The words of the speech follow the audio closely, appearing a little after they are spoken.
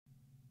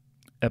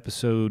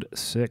episode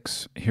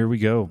 6. Here we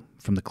go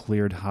from the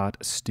Cleared Hot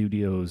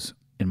Studios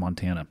in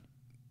Montana.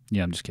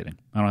 Yeah, I'm just kidding.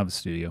 I don't have a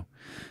studio.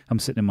 I'm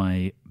sitting in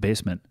my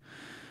basement,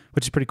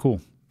 which is pretty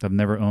cool. I've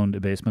never owned a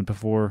basement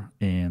before,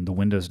 and the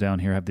windows down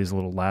here have these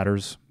little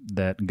ladders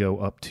that go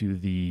up to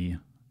the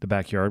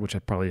backyard, which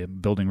is probably a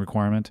building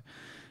requirement.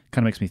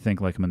 Kind of makes me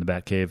think like I'm in the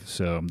Batcave,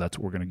 so that's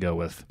what we're going to go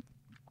with.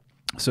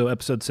 So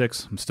episode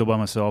 6, I'm still by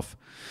myself,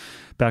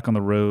 back on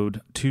the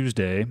road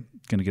Tuesday,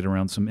 going to get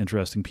around some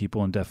interesting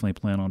people and definitely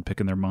plan on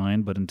picking their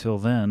mind, but until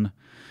then,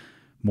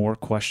 more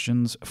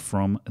questions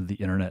from the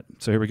internet.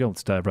 So here we go,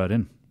 let's dive right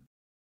in.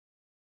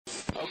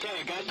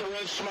 Okay, I got the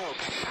red smoke.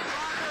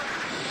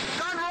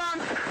 Gun run,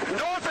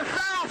 north and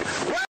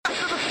south,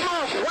 west of the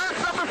smoke,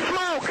 west of the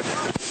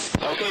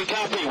smoke. Okay,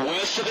 copy,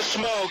 west of the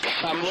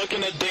smoke. I'm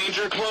looking at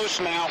danger close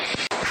now.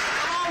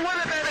 Come on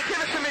with it, baby,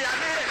 give it to me, I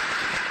need it.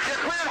 You're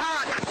cleared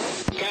hot.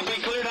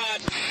 Copy, cleared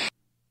hot.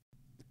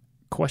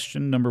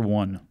 Question number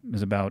 1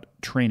 is about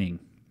training,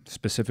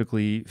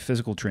 specifically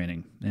physical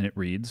training, and it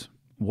reads,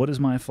 what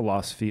is my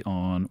philosophy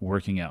on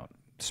working out,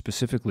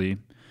 specifically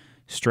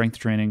strength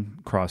training,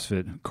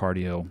 CrossFit,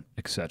 cardio,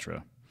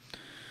 etc.?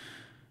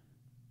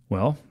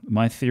 Well,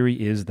 my theory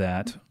is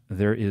that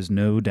there is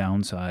no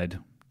downside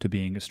to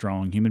being a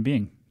strong human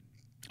being.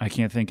 I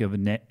can't think of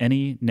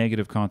any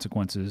negative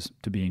consequences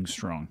to being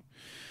strong.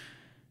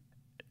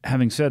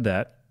 Having said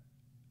that,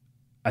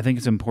 I think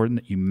it's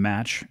important that you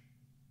match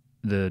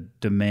the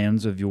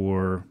demands of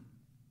your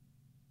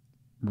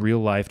real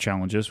life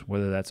challenges,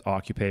 whether that's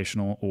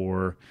occupational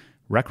or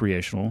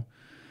recreational,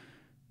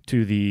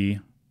 to the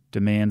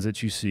demands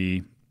that you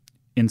see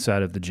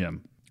inside of the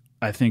gym.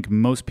 I think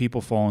most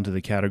people fall into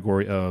the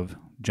category of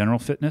general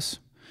fitness,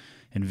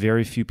 and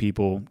very few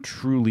people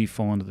truly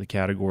fall into the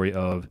category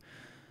of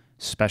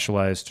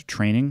specialized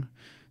training.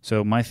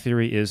 So my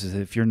theory is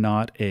if you're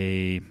not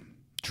a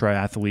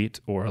triathlete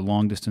or a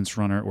long distance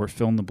runner or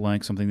fill in the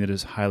blank, something that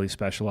is highly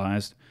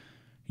specialized,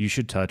 you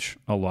should touch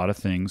a lot of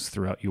things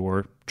throughout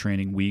your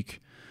training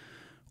week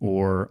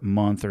or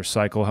month or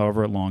cycle,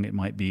 however long it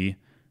might be.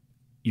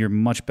 You're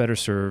much better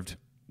served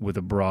with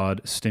a broad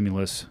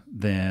stimulus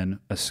than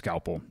a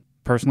scalpel.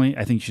 Personally,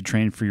 I think you should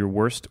train for your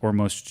worst or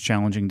most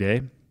challenging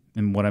day.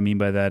 And what I mean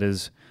by that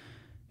is,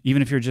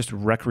 even if you're just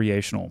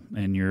recreational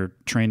and you're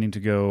training to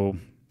go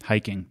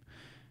hiking,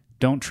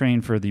 don't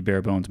train for the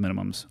bare bones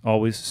minimums.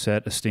 Always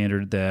set a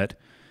standard that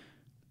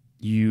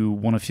you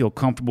want to feel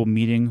comfortable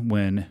meeting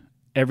when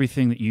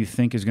everything that you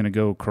think is going to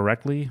go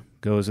correctly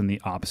goes in the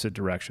opposite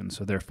direction.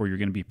 So therefore, you're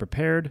going to be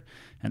prepared.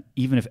 And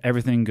even if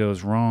everything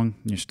goes wrong,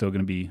 you're still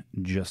going to be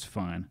just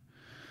fine.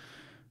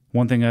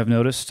 One thing I've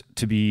noticed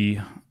to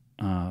be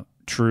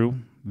true,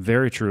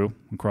 very true,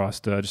 across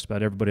just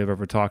about everybody I've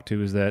ever talked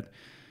to is that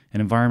in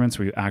environments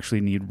where you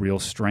actually need real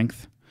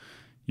strength,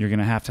 you're going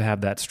to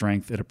have that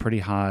strength at a pretty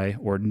high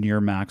or near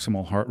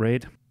maximal heart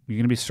rate. You're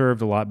going to be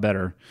served a lot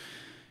better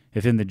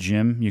if in the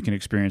gym you can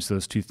experience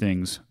those two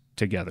things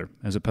together,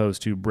 as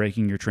opposed to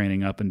breaking your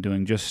training up and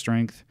doing just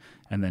strength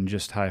and then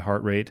just high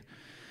heart rate.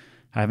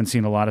 I haven't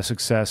seen a lot of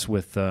success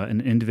with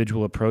an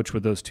individual approach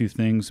with those two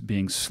things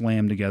being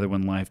slammed together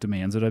when life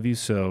demands it of you.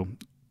 So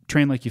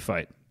train like you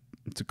fight.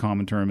 It's a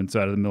common term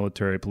inside of the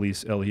military,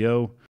 police,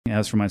 LEO.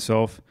 As for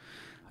myself,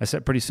 I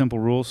set pretty simple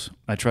rules.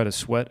 I try to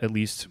sweat at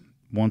least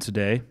once a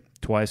day,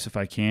 twice if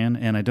I can,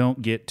 and I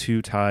don't get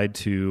too tied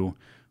to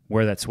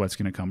where that sweat's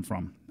going to come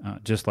from.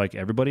 Just like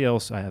everybody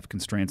else, I have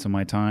constraints on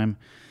my time,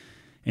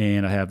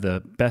 and I have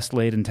the best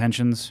laid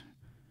intentions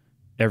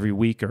every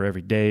week or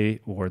every day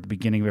or at the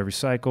beginning of every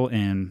cycle,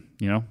 and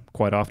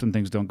quite often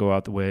things don't go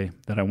out the way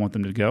that I want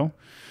them to go.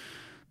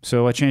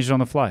 So I change it on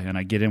the fly, and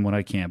I get in what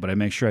I can, but I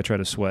make sure I try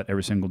to sweat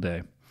every single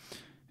day.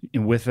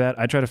 And with that,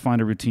 I try to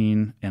find a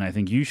routine, and I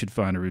think you should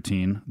find a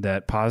routine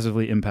that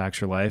positively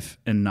impacts your life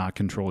and not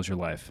controls your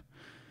life.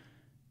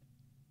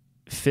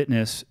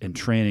 Fitness and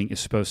training is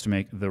supposed to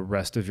make the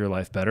rest of your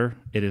life better.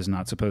 It is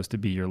not supposed to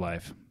be your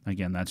life.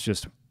 Again, that's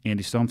just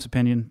Andy Stump's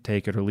opinion.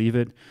 Take it or leave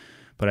it.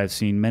 But I've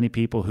seen many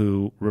people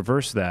who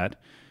reverse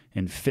that,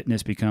 and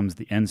fitness becomes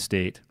the end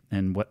state,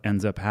 and what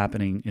ends up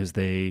happening is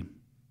they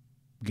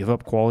give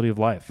up quality of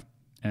life,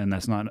 and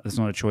that's not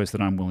a choice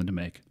that I'm willing to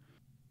make.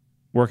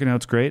 Working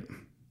out's great.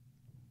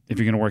 If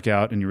you're going to work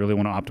out and you really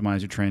want to optimize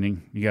your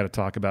training, you got to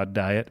talk about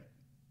diet.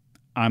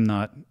 I'm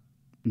not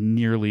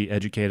nearly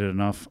educated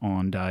enough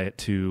on diet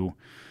to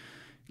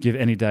give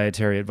any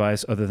dietary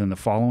advice other than the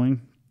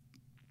following.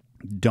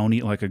 Don't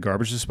eat like a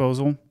garbage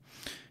disposal.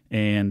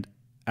 And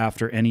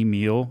after any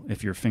meal,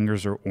 if your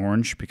fingers are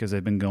orange because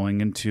they've been going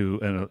into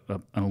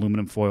an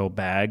aluminum foil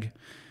bag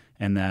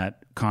and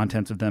that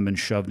contents of them been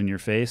shoved in your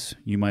face,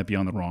 you might be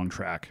on the wrong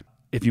track.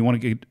 If you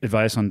want to get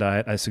advice on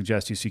diet, I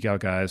suggest you seek out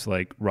guys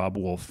like Rob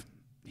Wolf.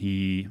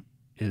 He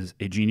is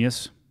a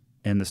genius,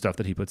 and the stuff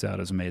that he puts out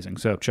is amazing.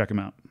 So check him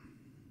out.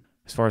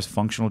 As far as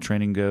functional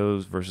training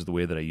goes versus the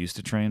way that I used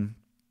to train,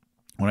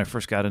 when I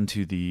first got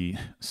into the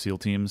SEAL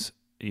teams,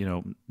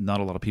 not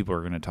a lot of people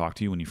are going to talk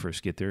to you when you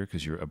first get there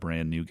because you're a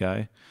brand new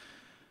guy.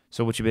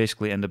 So what you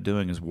basically end up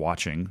doing is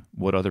watching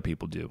what other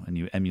people do, and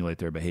you emulate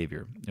their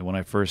behavior. And when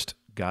I first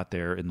got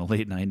there in the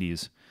late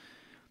 90s,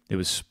 it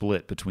was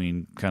split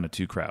between kind of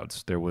two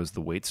crowds. There was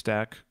the weight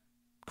stack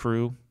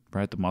crew,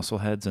 right, the muscle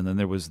heads, and then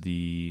there was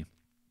the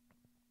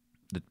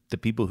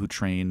people who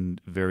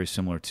trained very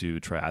similar to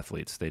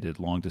triathletes. They did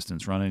long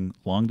distance running,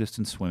 long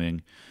distance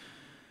swimming,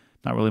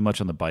 not really much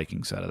on the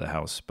biking side of the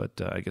house,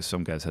 but I guess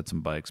some guys had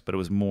some bikes, but it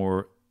was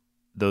more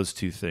those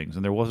two things,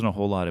 and there wasn't a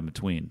whole lot in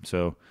between.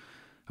 So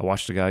I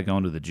watched a guy go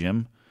into the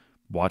gym,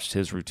 watched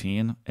his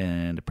routine,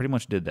 and pretty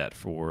much did that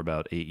for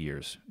about 8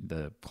 years.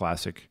 The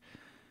classic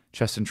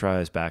chest and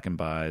tries, back and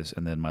bis,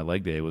 and then my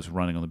leg day was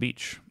running on the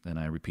beach, and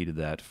I repeated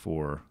that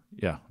for,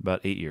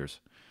 about 8 years,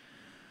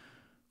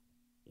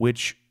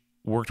 which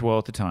worked well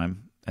at the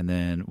time. And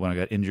then when I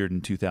got injured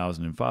in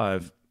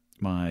 2005,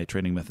 my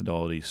training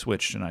methodology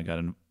switched, and I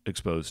got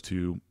exposed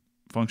to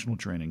functional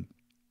training.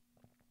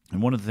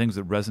 And one of the things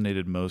that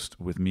resonated most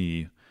with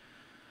me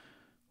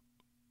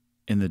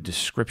in the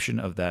description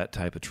of that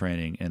type of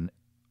training, and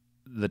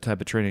the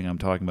type of training I'm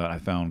talking about, I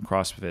found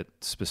CrossFit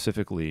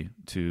specifically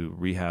to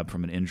rehab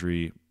from an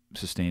injury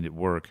sustained at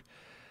work,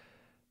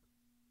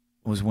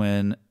 was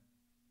when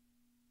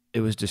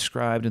it was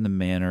described in the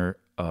manner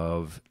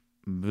of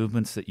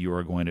movements that you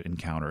are going to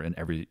encounter in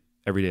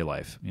everyday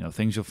life.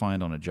 Things you'll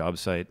find on a job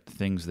site,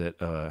 things that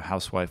a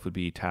housewife would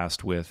be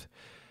tasked with,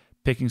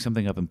 picking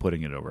something up and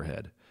putting it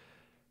overhead.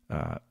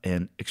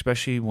 And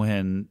especially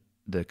when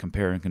the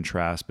compare and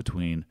contrast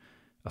between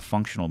a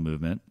functional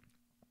movement,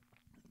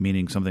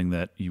 meaning something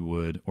that you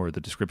would, or the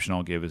description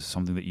I'll give is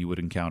something that you would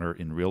encounter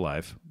in real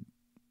life,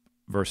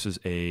 versus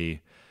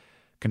a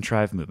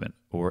contrived movement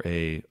or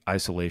a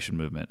isolation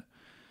movement.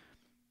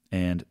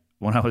 And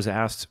when I was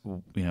asked,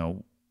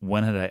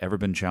 when had I ever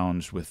been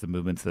challenged with the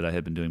movements that I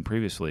had been doing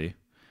previously,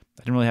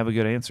 I didn't really have a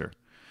good answer.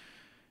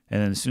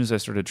 And then as soon as I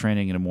started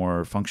training in a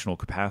more functional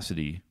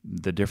capacity,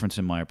 the difference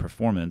in my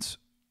performance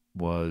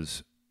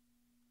was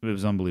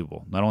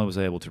unbelievable. Not only was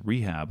I able to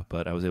rehab,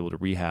 but I was able to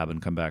rehab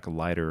and come back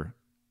lighter,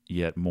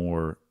 yet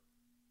more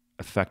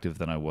effective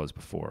than I was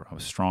before. I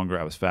was stronger,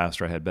 I was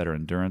faster, I had better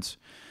endurance.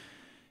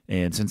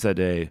 And since that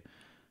day,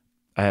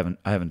 I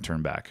haven't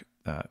turned back.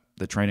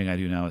 The training I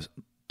do now is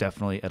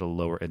definitely at a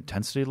lower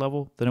intensity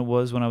level than it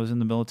was when I was in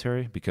the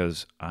military,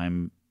 because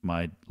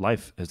my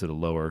life is at a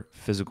lower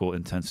physical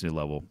intensity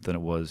level than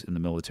it was in the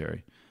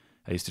military.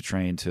 I used to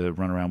train to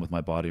run around with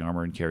my body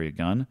armor and carry a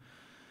gun.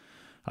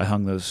 I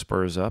hung those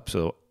spurs up,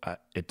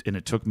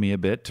 it took me a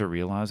bit to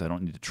realize I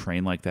don't need to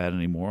train like that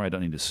anymore. I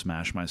don't need to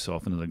smash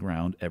myself into the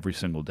ground every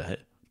single day.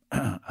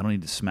 I don't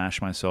need to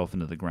smash myself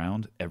into the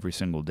ground every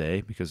single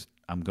day, because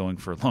I'm going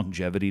for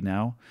longevity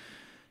now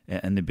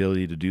and the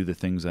ability to do the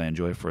things I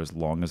enjoy for as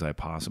long as I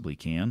possibly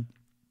can.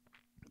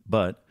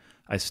 But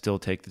I still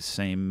take the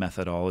same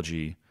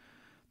methodology,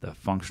 the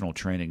functional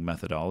training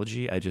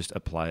methodology. I just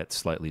apply it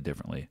slightly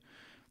differently.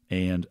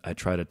 And I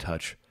try to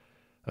touch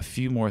a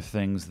few more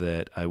things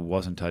that I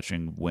wasn't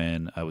touching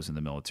when I was in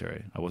the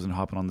military. I wasn't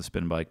hopping on the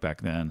spin bike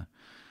back then.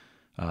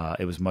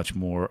 It was much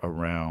more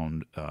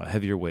around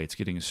heavier weights,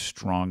 getting as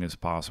strong as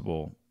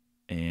possible,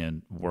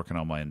 and working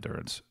on my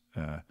endurance.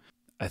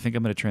 I think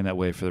I'm going to train that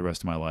way for the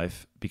rest of my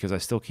life, because I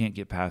still can't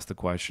get past the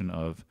question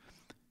of,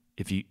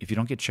 if you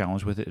don't get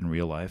challenged with it in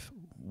real life,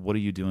 what are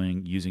you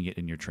doing using it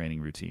in your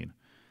training routine?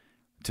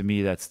 To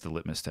me, that's the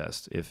litmus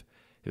test. If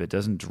it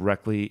doesn't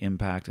directly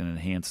impact and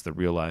enhance the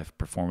real life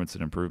performance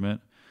and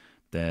improvement,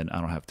 then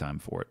I don't have time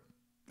for it.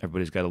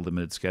 Everybody's got a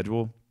limited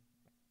schedule.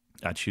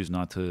 I choose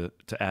not to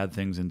add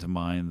things into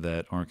mine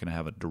that aren't going to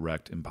have a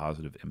direct and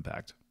positive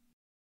impact.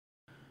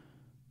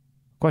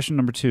 Question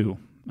number 2,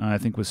 I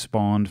think, was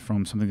spawned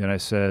from something that I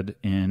said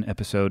in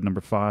episode number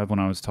 5 when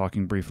I was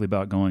talking briefly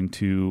about going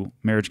to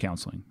marriage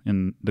counseling.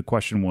 And the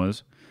question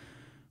was,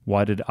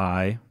 why did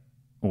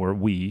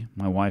we,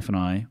 my wife and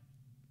I,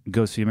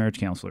 go see a marriage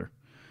counselor?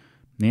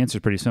 And the answer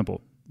is pretty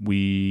simple.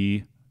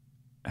 We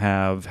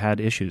have had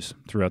issues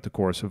throughout the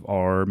course of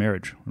our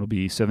marriage. It'll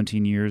be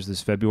 17 years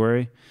this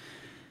February,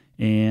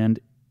 and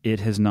it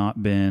has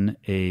not been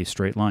a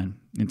straight line.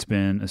 It's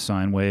been a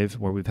sine wave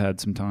where we've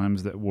had some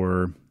times that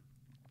were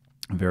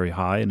very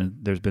high, and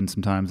there's been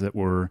some times that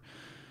were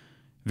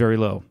very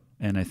low.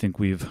 And I think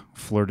we've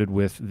flirted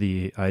with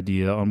the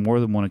idea on more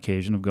than one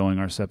occasion of going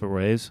our separate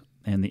ways,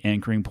 and the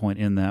anchoring point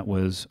in that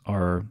was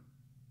our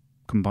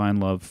combined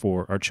love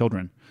for our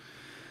children.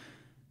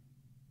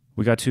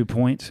 We got to a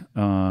point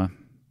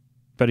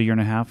about a year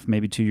and a half,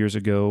 maybe 2 years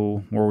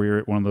ago, where we were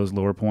at one of those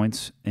lower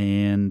points,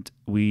 and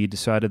we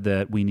decided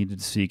that we needed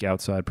to seek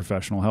outside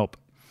professional help.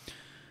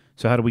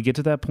 So how do we get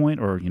to that point?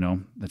 Or,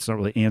 that's not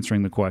really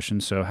answering the question.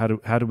 So how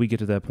do we get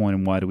to that point,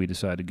 and why do we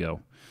decide to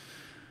go?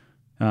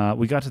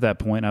 We got to that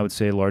point, I would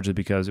say, largely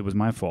because it was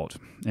my fault.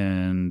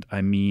 And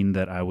I mean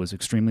that I was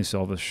extremely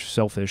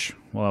selfish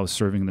while I was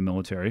serving in the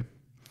military.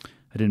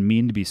 I didn't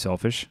mean to be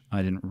selfish.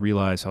 I didn't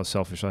realize how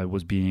selfish I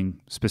was being,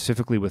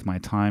 specifically with my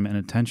time and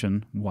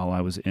attention while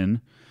I was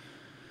in.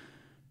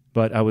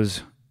 But I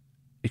was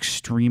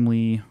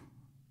extremely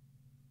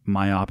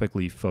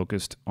myopically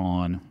focused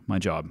on my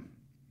job.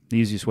 The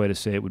easiest way to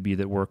say it would be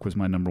that work was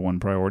my number one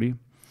priority.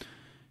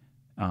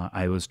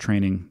 I was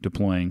training,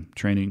 deploying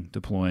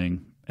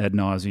ad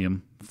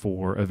nauseum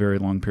for a very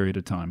long period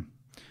of time.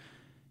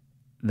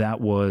 That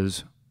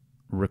was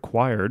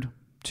required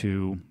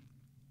to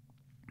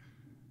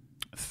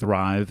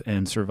thrive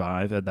and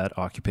survive at that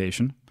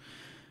occupation.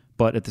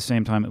 But at the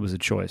same time, it was a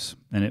choice.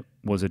 And it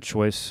was a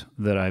choice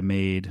that I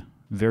made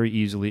very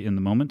easily in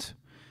the moment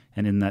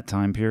and in that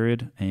time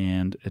period.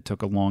 And it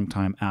took a long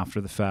time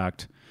after the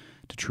fact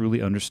to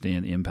truly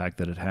understand the impact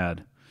that it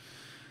had.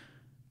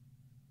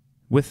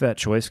 With that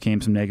choice came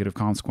some negative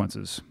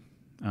consequences.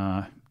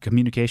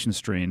 Communication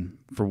strain,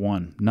 for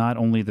one. Not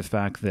only the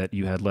fact that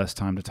you had less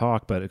time to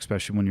talk, but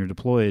especially when you're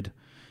deployed,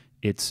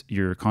 it's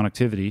your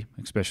connectivity,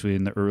 especially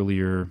in the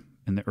earlier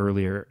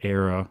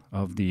era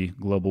of the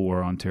global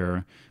war on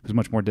terror. It was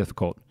much more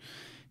difficult.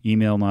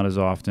 Email not as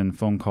often,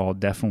 phone call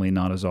definitely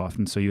not as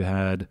often. So you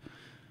had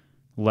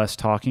less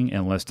talking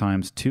and less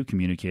times to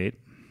communicate.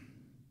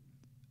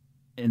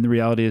 And the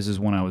reality is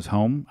when I was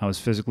home, I was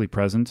physically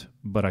present,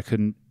 but I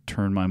couldn't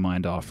turn my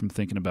mind off from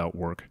thinking about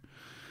work.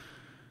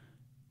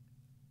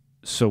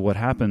 So what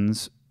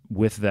happens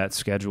with that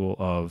schedule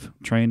of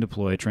train,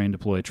 deploy,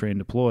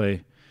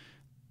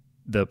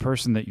 the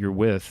person that you're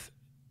with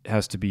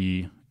has to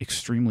be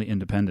extremely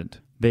independent.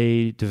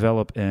 They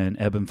develop an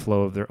ebb and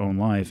flow of their own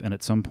life, and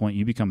at some point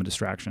you become a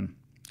distraction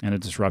and a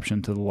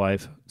disruption to the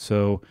life.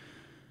 So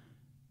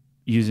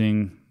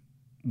using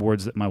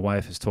words that my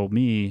wife has told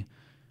me,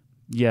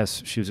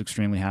 yes, she was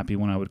extremely happy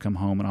when I would come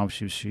home, and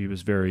obviously she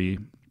was very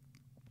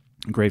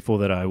grateful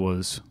that I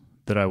was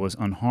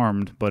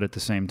unharmed, but at the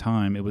same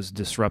time, it was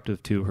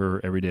disruptive to her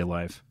everyday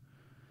life.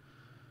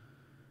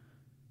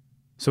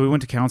 So we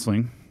went to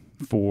counseling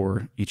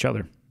for each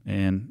other.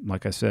 And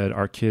like I said,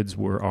 our kids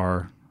were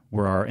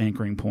our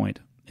anchoring point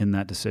in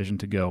that decision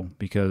to go,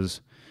 because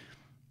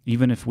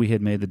even if we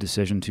had made the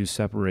decision to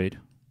separate,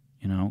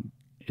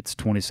 it's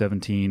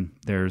 2017,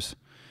 there's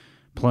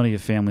plenty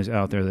of families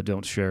out there that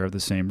don't share the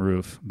same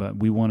roof, but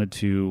we wanted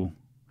to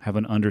have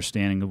an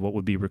understanding of what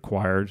would be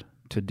required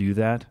to do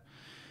that.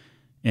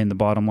 And the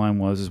bottom line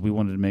was we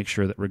wanted to make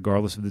sure that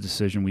regardless of the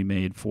decision we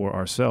made for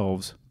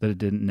ourselves, that it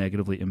didn't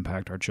negatively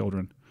impact our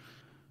children.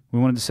 We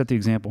wanted to set the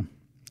example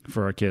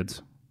for our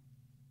kids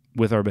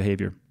with our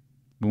behavior.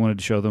 We wanted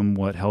to show them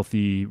what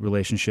healthy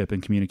relationship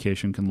and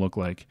communication can look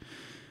like.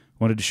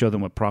 We wanted to show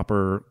them what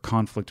proper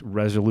conflict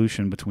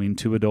resolution between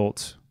two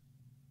adults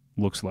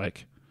looks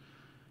like.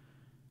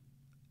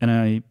 And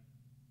I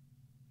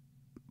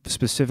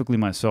specifically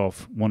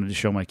myself wanted to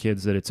show my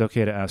kids that it's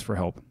okay to ask for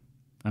help.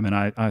 I mean,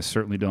 I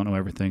certainly don't know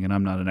everything, and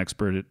I'm not an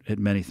expert at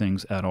many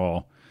things at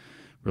all,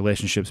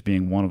 relationships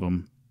being one of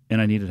them,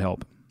 and I needed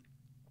help.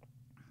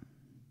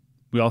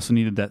 We also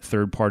needed that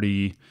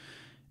third-party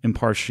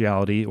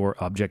impartiality or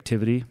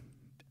objectivity.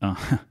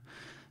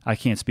 I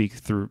can't speak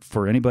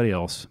for anybody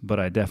else, but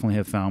I definitely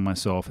have found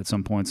myself at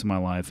some points in my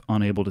life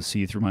unable to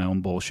see through my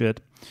own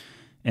bullshit,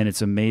 and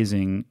it's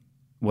amazing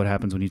what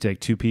happens when you take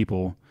two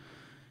people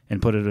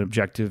and put an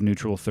objective,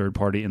 neutral third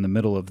party in the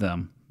middle of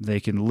them. They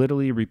can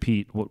literally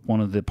repeat what one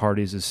of the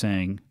parties is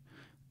saying,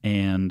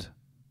 and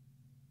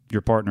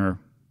your partner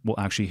will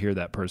actually hear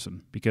that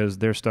person because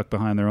they're stuck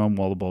behind their own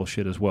wall of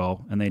bullshit as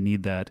well, and they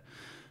need that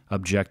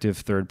objective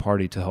third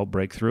party to help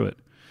break through it.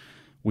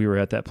 We were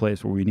at that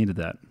place where we needed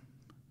that.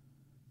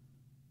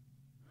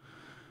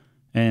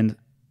 And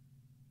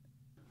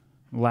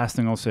last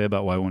thing I'll say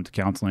about why I went to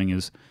counseling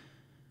is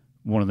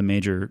one of the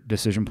major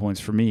decision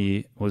points for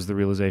me was the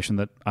realization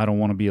that I don't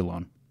want to be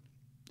alone.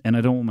 And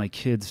I don't want my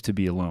kids to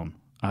be alone.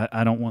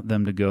 I don't want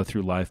them to go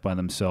through life by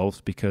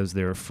themselves because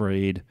they're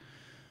afraid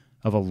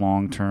of a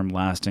long-term,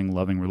 lasting,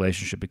 loving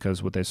relationship because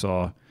of what they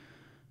saw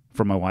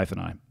from my wife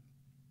and I.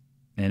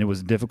 And it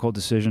was a difficult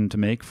decision to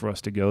make for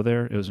us to go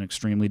there. It was an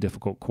extremely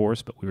difficult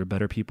course, but we were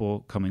better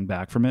people coming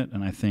back from it.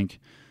 And I think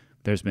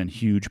there's been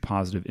huge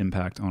positive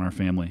impact on our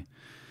family.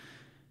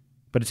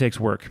 But it takes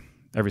work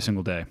every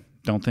single day.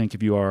 Don't think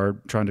if you are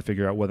trying to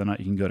figure out whether or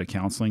not you can go to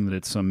counseling that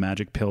it's some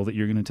magic pill that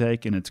you're going to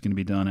take and it's going to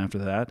be done after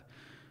that.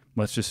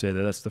 Let's just say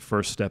that that's the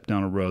first step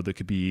down a road that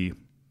could be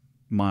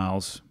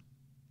miles,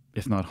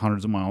 if not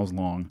hundreds of miles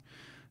long.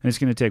 And it's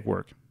going to take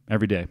work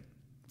every day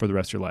for the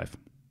rest of your life.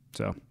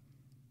 So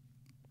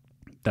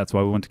that's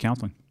why we went to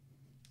counseling.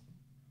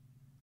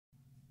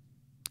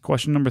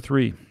 Question number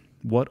 3.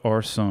 What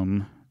are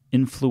some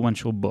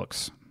influential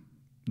books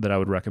that I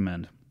would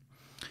recommend?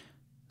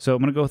 So I'm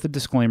going to go with a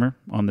disclaimer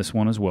on this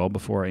one as well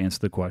before I answer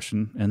the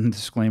question. And the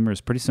disclaimer is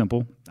pretty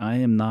simple. I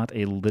am not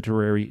a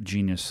literary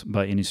genius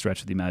by any stretch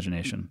of the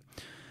imagination.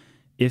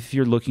 If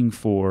you're looking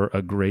for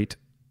a great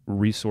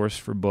resource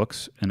for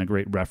books and a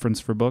great reference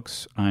for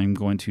books, I'm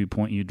going to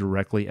point you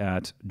directly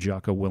at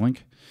Jocko Willink.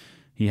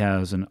 He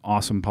has an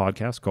awesome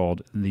podcast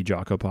called The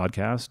Jocko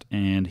Podcast,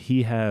 and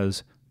he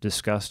has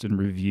discussed and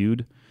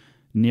reviewed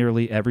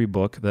nearly every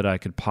book that I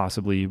could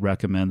possibly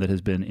recommend that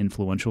has been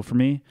influential for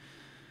me.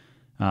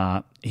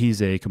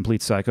 He's a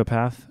complete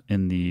psychopath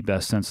in the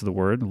best sense of the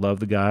word. Love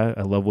the guy.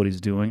 I love what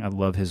he's doing. I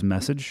love his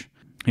message.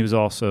 He was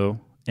also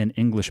an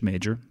English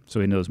major,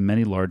 so he knows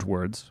many large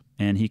words,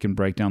 and he can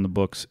break down the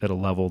books at a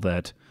level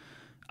that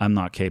I'm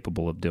not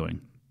capable of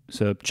doing.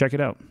 So check it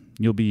out.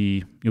 You'll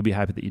be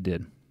happy that you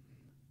did.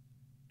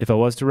 If I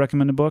was to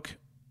recommend a book,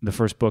 the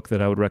first book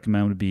that I would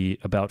recommend would be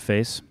About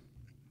Face.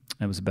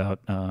 It was about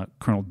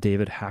Colonel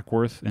David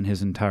Hackworth and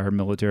his entire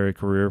military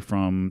career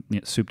from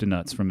soup to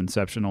nuts, from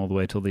inception all the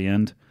way till the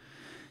end.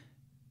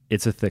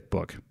 It's a thick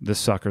book. This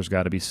sucker's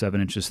got to be 7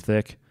 inches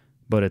thick,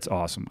 but it's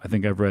awesome. I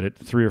think I've read it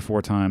 3 or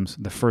 4 times.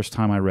 The first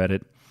time I read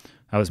it,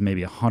 I was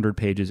maybe 100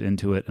 pages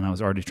into it, and I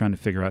was already trying to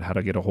figure out how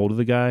to get a hold of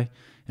the guy.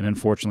 And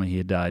unfortunately, he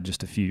had died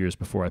just a few years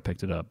before I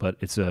picked it up. But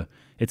it's a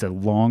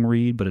long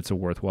read, but it's a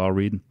worthwhile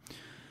read.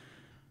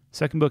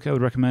 Second book I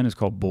would recommend is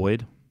called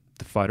Boyd,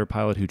 the fighter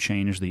pilot who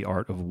changed the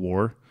art of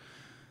war.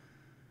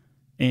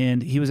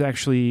 And he was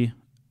actually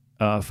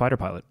a fighter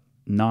pilot,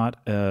 not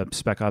a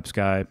spec ops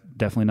guy,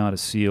 definitely not a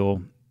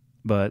SEAL.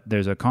 But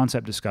there's a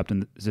concept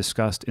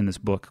discussed in this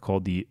book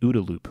called the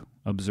OODA loop: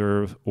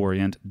 observe,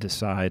 orient,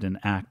 decide, and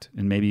act.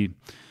 And maybe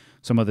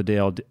some other day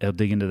I'll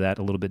dig into that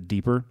a little bit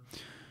deeper.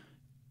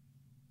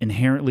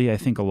 Inherently, I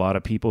think a lot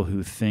of people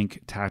who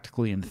think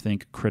tactically and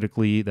think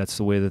critically, that's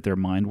the way that their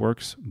mind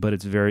works. But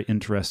it's very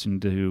interesting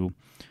to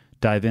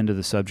dive into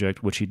the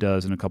subject, which he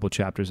does in a couple of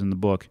chapters in the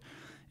book,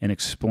 and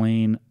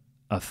explain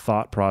a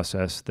thought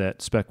process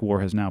that Spec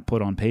War has now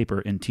put on paper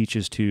and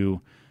teaches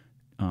to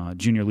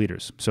junior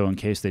leaders. So in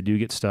case they do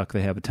get stuck,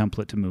 they have a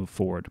template to move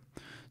forward.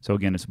 So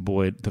again, it's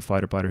Boyd, the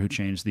fighter pilot who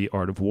changed the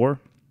art of war.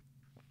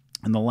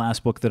 And the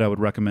last book that I would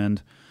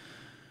recommend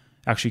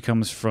actually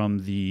comes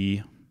from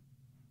the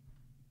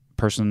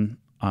person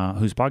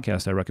whose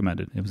podcast I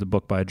recommended. It was a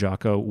book by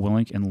Jocko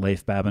Willink and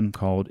Leif Babin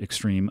called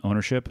Extreme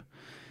Ownership.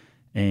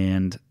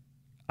 And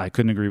I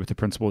couldn't agree with the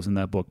principles in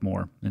that book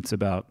more. It's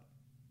about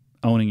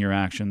owning your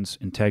actions,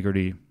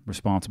 integrity,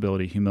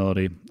 responsibility,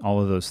 humility,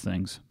 all of those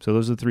things. So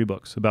those are the 3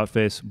 books: About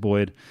Face,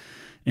 Boyd,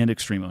 and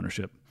Extreme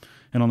Ownership.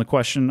 And on the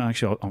question,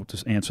 actually, I'll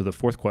just answer the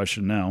 4th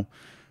question now,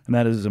 and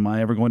that is, am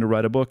I ever going to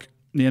write a book?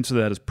 The answer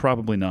to that is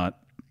probably not.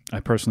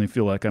 I personally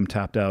feel like I'm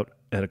tapped out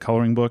at a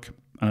coloring book,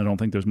 and I don't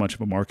think there's much of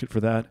a market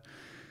for that.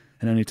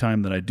 And any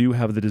time that I do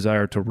have the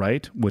desire to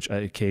write, which I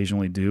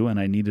occasionally do,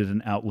 and I needed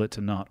an outlet to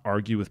not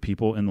argue with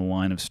people in the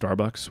line of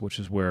Starbucks, which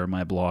is where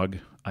my blog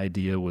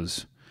idea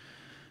was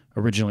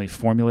originally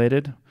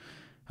formulated.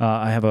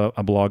 I have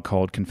a blog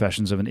called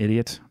Confessions of an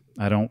Idiot.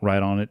 I don't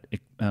write on it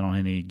on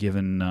any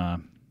given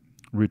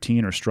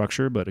routine or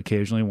structure, but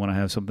occasionally when I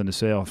have something to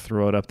say, I'll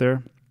throw it up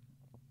there.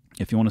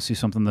 If you want to see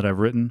something that I've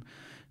written,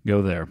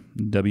 go there,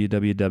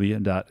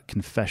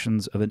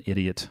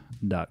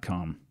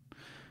 www.confessionsofanIdiot.com.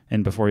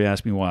 And before you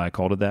ask me why I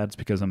called it that, it's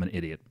because I'm an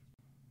idiot.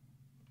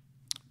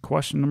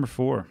 Question number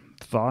 4,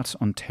 thoughts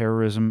on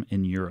terrorism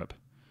in Europe.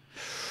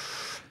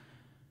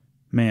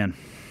 Man,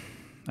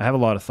 I have a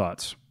lot of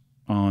thoughts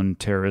on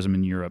terrorism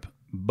in Europe,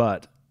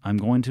 but I'm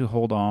going to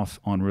hold off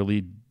on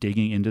really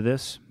digging into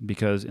this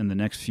because in the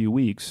next few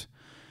weeks,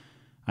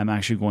 I'm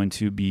actually going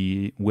to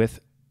be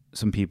with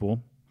some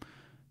people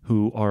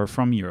who are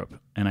from Europe,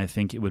 and I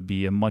think it would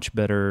be a much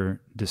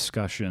better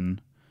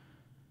discussion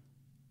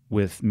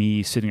with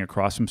me sitting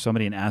across from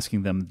somebody and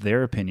asking them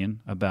their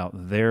opinion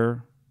about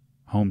their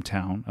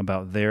hometown,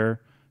 about their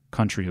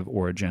country of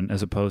origin,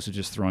 as opposed to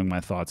just throwing my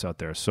thoughts out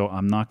there. So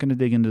I'm not going to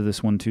dig into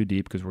this one too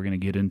deep because we're going to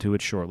get into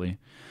it shortly.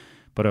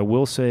 But I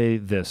will say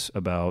this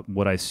about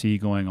what I see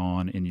going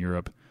on in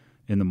Europe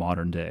in the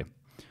modern day.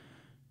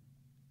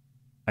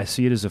 I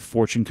see it as a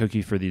fortune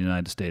cookie for the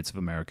United States of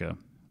America.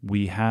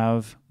 We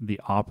have the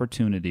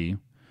opportunity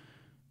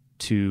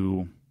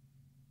to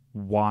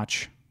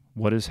watch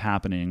what is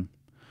happening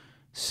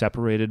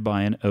separated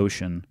by an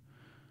ocean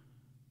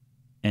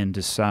and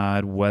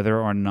decide whether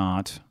or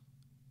not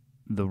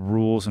the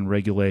rules and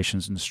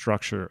regulations and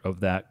structure of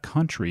that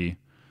country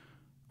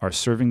are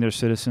serving their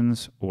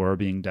citizens or are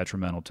being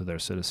detrimental to their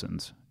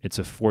citizens. It's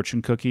a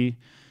fortune cookie,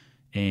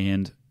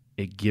 and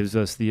it gives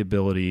us the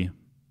ability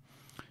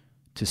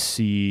to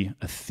see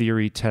a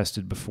theory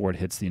tested before it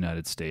hits the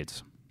United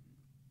States.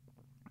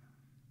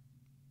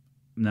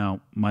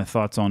 Now, my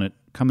thoughts on it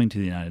coming to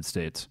the United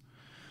States.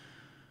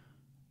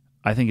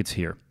 I think it's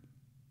here.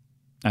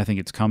 I think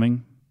it's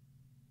coming.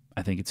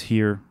 I think it's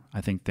here. I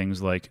think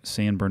things like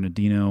San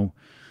Bernardino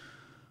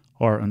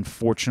are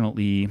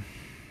unfortunately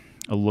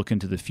a look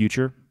into the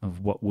future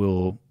of what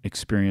we'll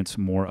experience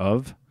more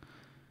of.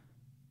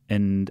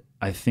 And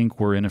I think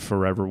we're in a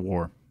forever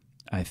war.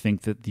 I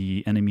think that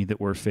the enemy that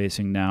we're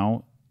facing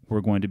now,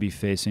 we're going to be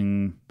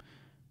facing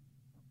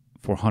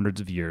for hundreds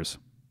of years.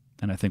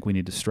 And I think we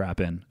need to strap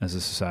in as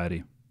a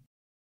society.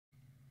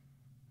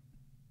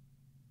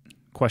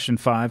 Question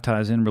 5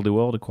 ties in really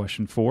well to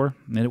question 4,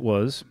 and it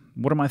was,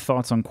 what are my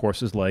thoughts on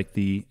courses like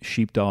the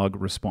Sheepdog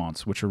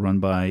Response, which are run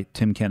by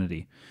Tim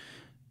Kennedy?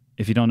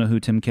 If you don't know who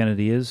Tim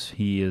Kennedy is,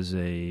 he is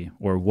I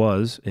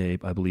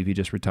believe he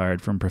just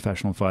retired from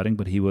professional fighting,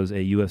 but he was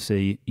a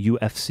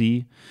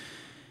UFC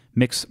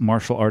mixed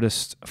martial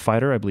artist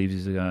fighter. I believe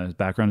his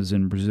background is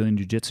in Brazilian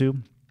Jiu-Jitsu,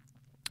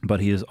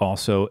 but he is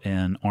also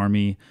an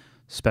Army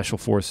Special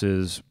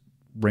Forces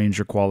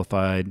Ranger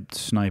qualified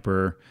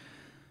sniper,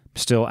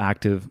 still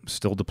active,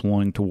 still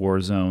deploying to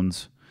war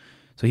zones.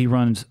 So he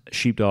runs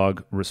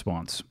Sheepdog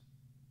Response.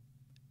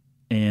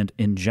 And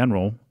in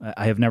general,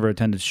 I have never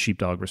attended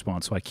Sheepdog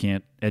Response, so I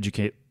can't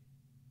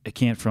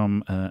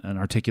from an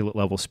articulate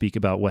level speak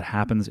about what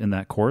happens in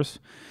that course.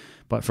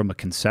 But from a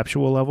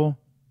conceptual level,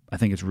 I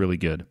think it's really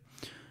good.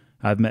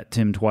 I've met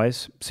Tim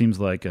twice. Seems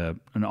like an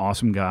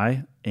awesome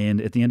guy.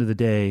 And at the end of the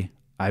day,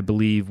 I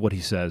believe what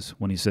he says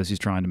when he says he's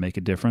trying to make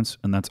a difference,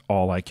 and that's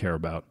all I care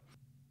about.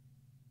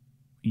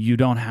 You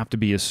don't have to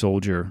be a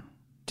soldier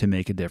to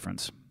make a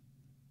difference.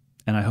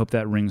 And I hope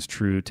that rings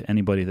true to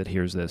anybody that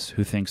hears this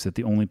who thinks that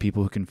the only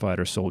people who can fight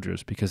are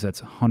soldiers, because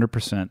that's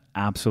 100%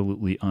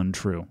 absolutely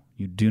untrue.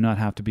 You do not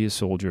have to be a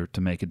soldier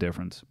to make a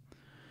difference.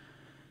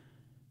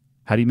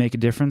 How do you make a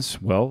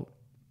difference? Well,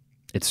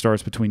 it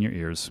starts between your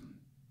ears,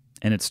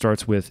 and it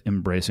starts with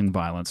embracing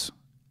violence.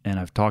 And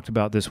I've talked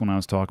about this when I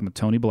was talking with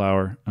Tony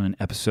Blauer on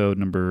episode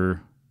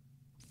number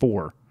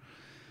 4.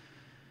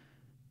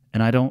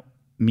 And I don't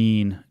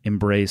mean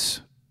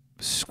embrace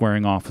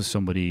squaring off with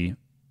somebody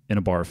in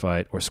a bar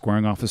fight or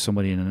squaring off with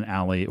somebody in an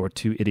alley or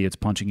two idiots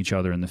punching each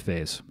other in the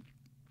face.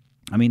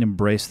 I mean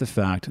embrace the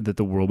fact that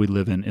the world we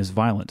live in is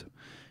violent,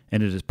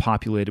 and it is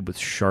populated with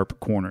sharp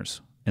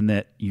corners, and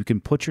that you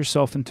can put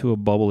yourself into a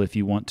bubble if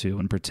you want to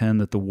and pretend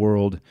that the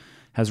world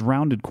has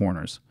rounded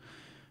corners.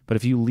 But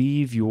if you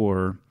leave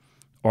your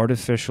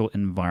artificial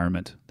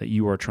environment that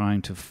you are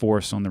trying to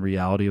force on the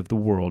reality of the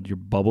world, your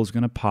bubble's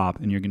going to pop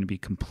and you're going to be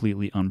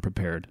completely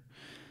unprepared.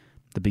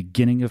 The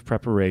beginning of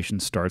preparation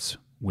starts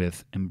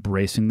with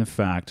embracing the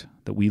fact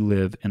that we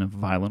live in a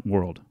violent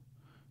world.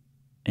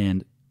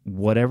 And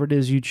whatever it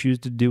is you choose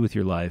to do with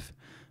your life,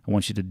 I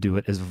want you to do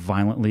it as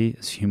violently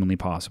as humanly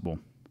possible.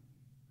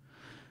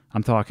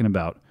 I'm talking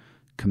about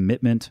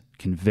commitment,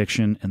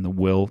 conviction, and the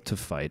will to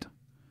fight.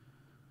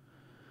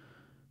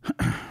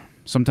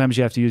 Sometimes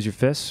you have to use your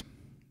fists,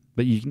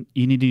 but you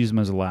need to use them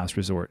as a last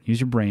resort.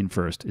 Use your brain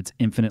first. It's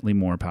infinitely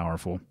more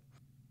powerful.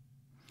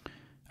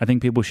 I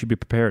think people should be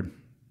prepared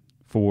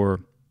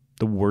for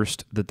the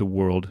worst that the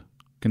world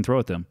can throw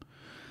at them.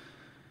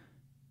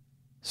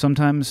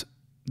 Sometimes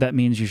that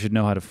means you should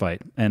know how to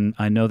fight. And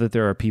I know that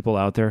there are people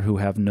out there who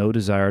have no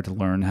desire to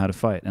learn how to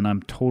fight. And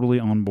I'm totally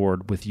on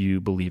board with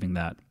you believing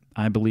that.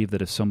 I believe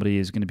that if somebody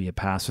is going to be a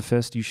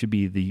pacifist, you should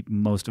be the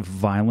most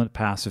violent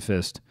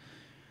pacifist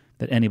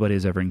that anybody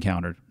has ever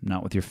encountered.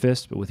 Not with your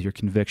fist, but with your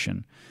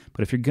conviction.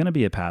 But if you're going to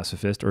be a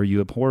pacifist, or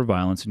you abhor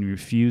violence and you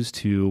refuse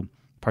to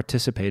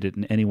participate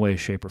in any way,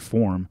 shape, or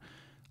form,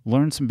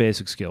 learn some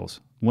basic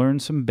skills.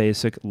 Learn some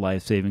basic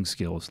life-saving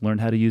skills. Learn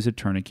how to use a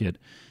tourniquet.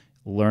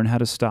 Learn how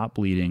to stop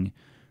bleeding.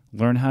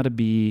 Learn how to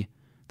be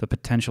the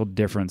potential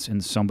difference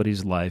in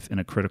somebody's life in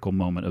a critical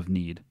moment of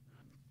need.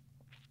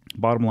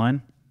 Bottom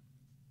line,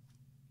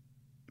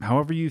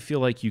 however you feel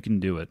like you can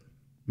do it,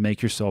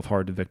 make yourself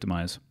hard to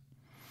victimize.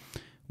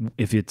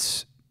 If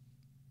it's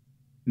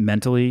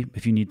mentally,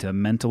 if you need to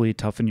mentally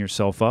toughen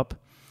yourself up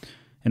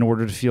in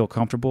order to feel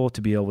comfortable,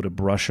 to be able to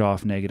brush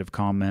off negative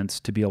comments,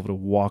 to be able to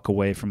walk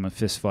away from a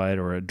fist fight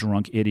or a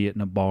drunk idiot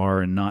in a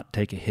bar and not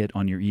take a hit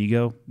on your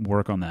ego,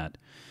 work on that.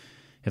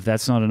 If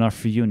that's not enough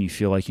for you and you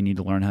feel like you need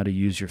to learn how to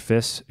use your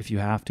fists if you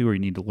have to, or you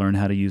need to learn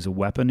how to use a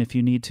weapon if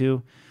you need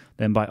to,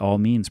 then by all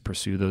means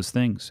pursue those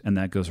things. And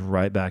that goes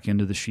right back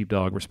into the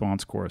Sheepdog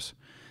Response course.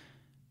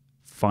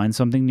 Find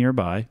something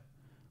nearby,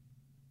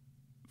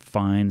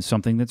 find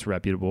something that's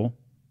reputable,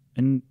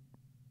 and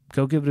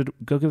go give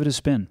it a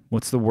spin.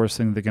 What's the worst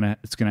thing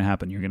that's going to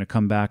happen? You're going to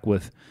come back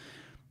with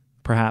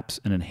perhaps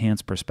an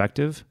enhanced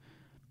perspective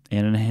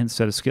and an enhanced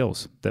set of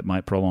skills that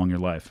might prolong your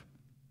life.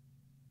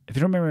 If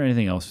you don't remember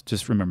anything else,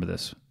 just remember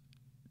this.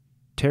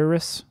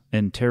 Terrorists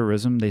and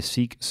terrorism, they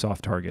seek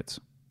soft targets.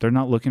 They're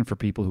not looking for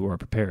people who are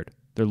prepared.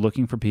 They're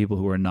looking for people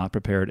who are not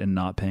prepared and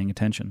not paying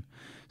attention.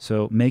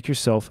 So make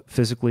yourself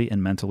physically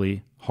and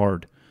mentally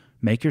hard.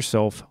 Make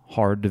yourself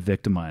hard to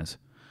victimize.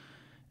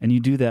 And you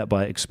do that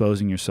by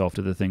exposing yourself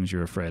to the things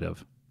you're afraid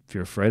of. If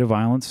you're afraid of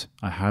violence,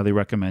 I highly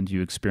recommend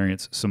you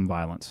experience some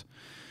violence.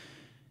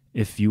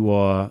 If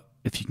you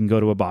can go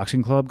to a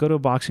boxing club, go to a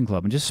boxing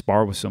club and just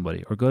spar with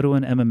somebody, or go to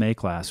an MMA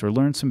class, or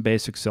learn some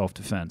basic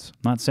self-defense.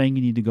 I'm not saying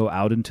you need to go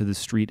out into the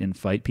street and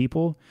fight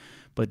people,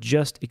 but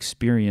just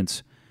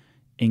experience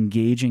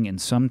engaging in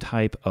some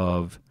type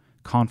of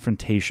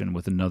confrontation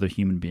with another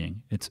human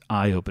being. It's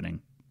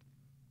eye-opening.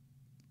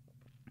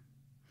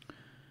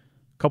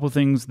 Couple of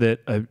things that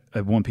I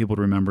want people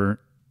to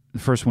remember. The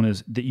first one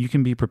is that you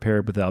can be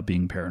prepared without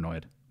being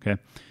paranoid. Okay,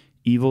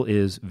 evil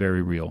is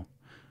very real.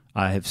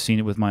 I have seen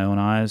it with my own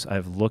eyes.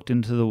 I've looked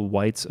into the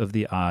whites of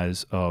the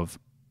eyes of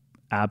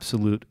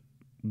absolute,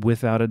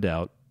 without a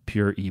doubt,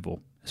 pure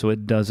evil. So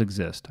it does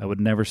exist. I would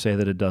never say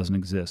that it doesn't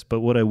exist. But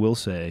what I will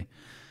say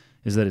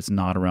is that it's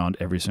not around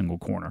every single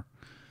corner.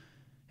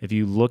 If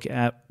you look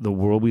at the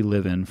world we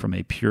live in from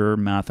a pure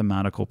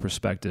mathematical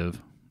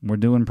perspective, we're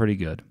doing pretty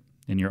good.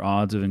 And your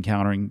odds of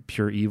encountering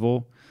pure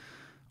evil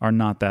are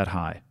not that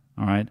high,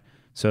 all right?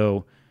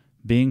 So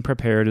being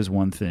prepared is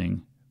one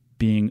thing.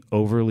 Being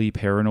overly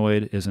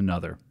paranoid is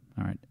another,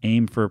 all right?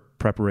 Aim for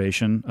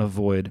preparation,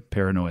 avoid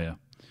paranoia.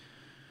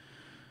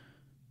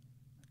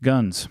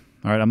 Guns.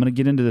 All right, I'm going to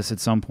get into this at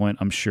some point,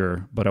 I'm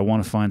sure, but I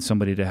want to find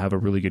somebody to have a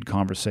really good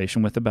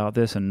conversation with about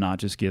this and not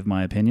just give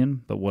my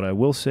opinion. But what I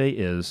will say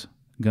is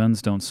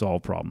guns don't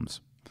solve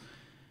problems.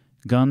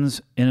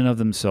 Guns in and of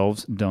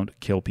themselves don't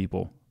kill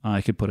people.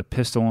 I could put a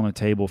pistol on a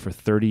table for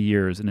 30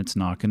 years and it's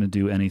not going to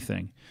do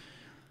anything.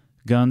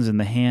 Guns in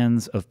the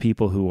hands of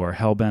people who are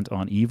hell-bent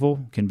on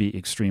evil can be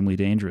extremely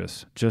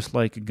dangerous, just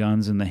like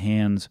guns in the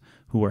hands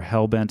who are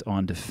hell-bent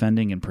on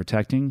defending and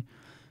protecting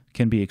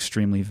can be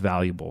extremely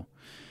valuable.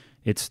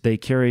 They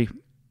carry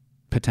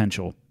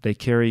potential. They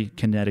carry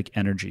kinetic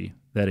energy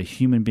that a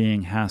human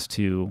being has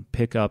to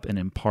pick up and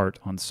impart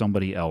on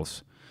somebody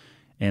else.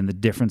 And the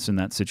difference in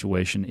that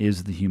situation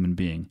is the human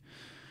being.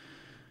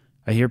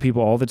 I hear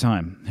people all the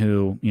time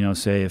who,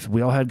 say if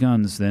we all had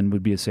guns, then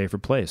we'd be a safer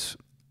place.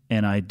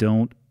 And I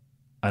don't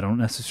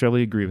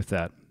necessarily agree with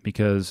that,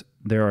 because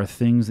there are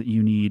things that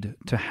you need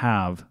to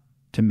have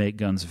to make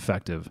guns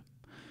effective.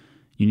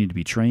 You need to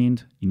be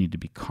trained, you need to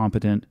be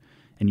competent,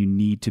 and you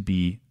need to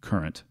be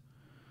current.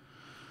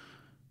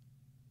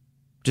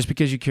 Just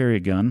because you carry a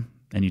gun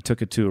and you took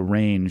it to a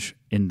range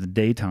in the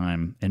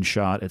daytime and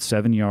shot at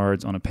 7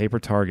 yards on a paper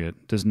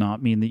target does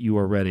not mean that you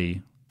are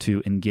ready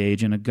to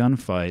engage in a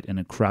gunfight in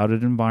a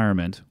crowded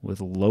environment with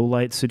a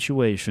low-light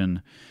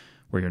situation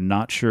where you're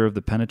not sure of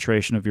the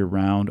penetration of your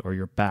round or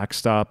your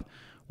backstop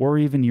or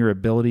even your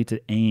ability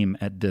to aim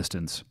at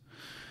distance.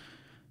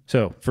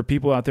 So for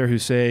people out there who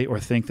say or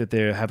think that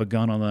they have a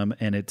gun on them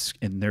and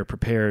they're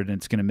prepared and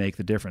it's going to make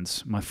the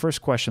difference, my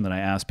first question that I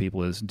ask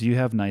people is, do you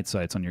have night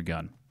sights on your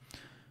gun?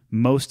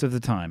 Most of the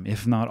time,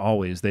 if not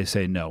always, they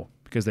say no,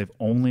 because they've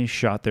only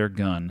shot their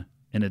gun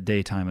in a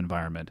daytime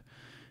environment.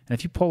 And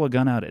if you pull a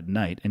gun out at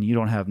night and you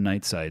don't have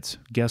night sights,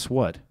 guess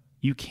what?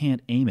 You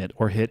can't aim it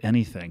or hit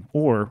anything.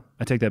 Or,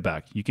 I take that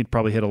back, you could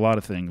probably hit a lot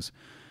of things.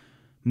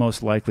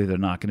 Most likely they're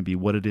not going to be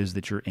what it is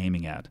that you're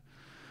aiming at.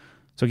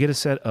 So get a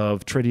set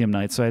of tritium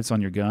night sights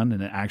on your gun,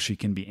 and it actually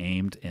can be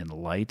aimed in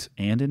light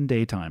and in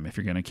daytime if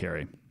you're going to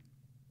carry.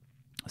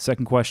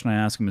 Second question I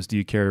ask them is, do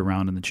you carry a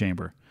round in the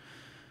chamber?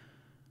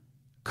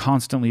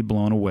 Constantly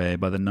blown away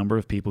by the number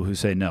of people who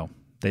say no,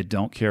 they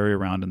don't carry a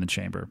round in the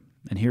chamber.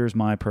 And here's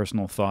my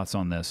personal thoughts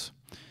on this.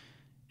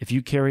 If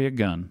you carry a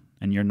gun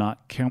and you're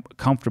not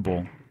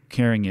comfortable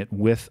carrying it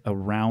with a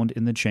round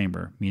in the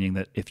chamber, meaning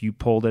that if you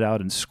pulled it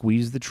out and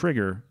squeezed the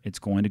trigger, it's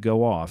going to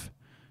go off,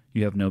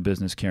 you have no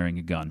business carrying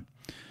a gun.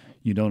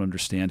 You don't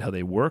understand how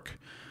they work,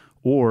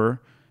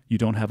 or you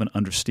don't have an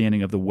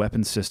understanding of the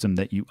weapon system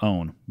that you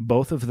own.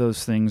 Both of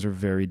those things are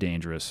very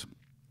dangerous.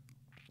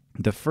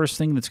 The first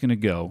thing that's going to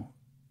go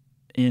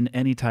in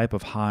any type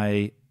of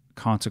high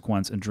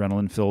consequence,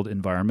 adrenaline-filled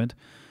environment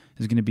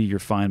is going to be your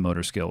fine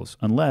motor skills,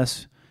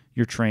 unless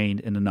you're trained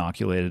and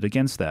inoculated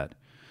against that.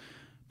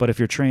 But if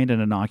you're trained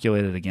and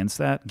inoculated against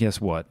that,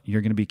 guess what?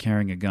 You're going to be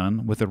carrying a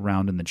gun with a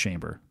round in the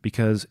chamber,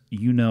 because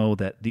you know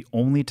that the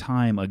only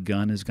time a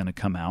gun is going to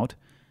come out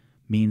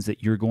means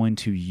that you're going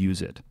to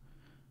use it.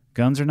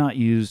 Guns are not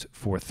used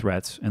for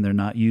threats, and they're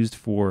not used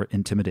for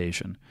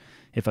intimidation.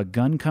 If a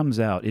gun comes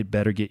out, it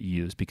better get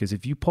used, because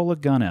if you pull a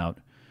gun out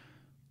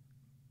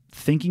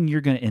thinking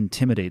you're going to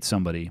intimidate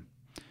somebody,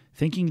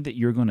 thinking that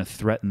you're going to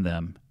threaten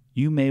them,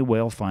 you may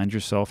well find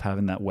yourself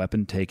having that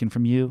weapon taken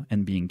from you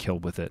and being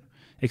killed with it,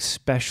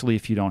 especially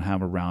if you don't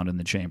have a round in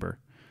the chamber.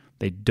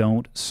 They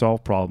don't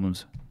solve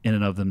problems in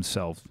and of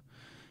themselves.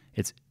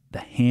 It's the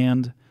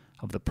hand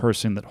of the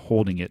person that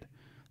holding it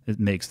that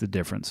makes the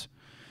difference.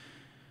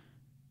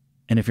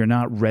 And if you're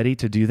not ready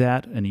to do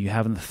that, and you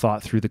haven't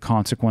thought through the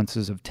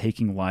consequences of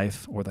taking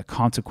life or the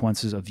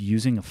consequences of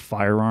using a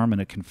firearm in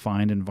a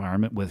confined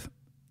environment with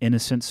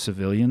innocent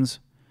civilians,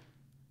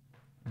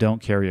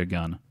 don't carry a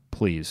gun,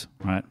 please.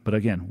 All right? But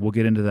again, we'll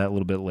get into that a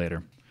little bit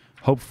later,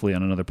 hopefully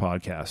on another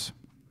podcast.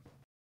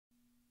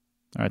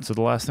 All right, so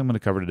the last thing I'm going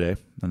to cover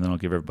today, and then I'll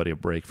give everybody a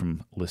break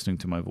from listening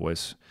to my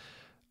voice,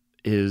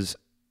 is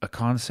a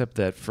concept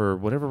that for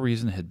whatever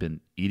reason had been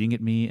eating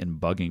at me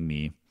and bugging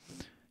me,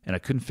 and I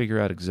couldn't figure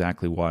out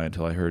exactly why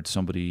until I heard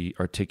somebody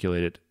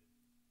articulate it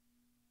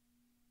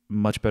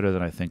much better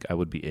than I think I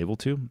would be able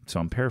to. So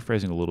I'm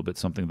paraphrasing a little bit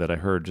something that I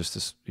heard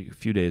just a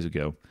few days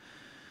ago.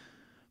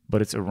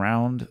 But it's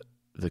around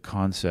the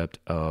concept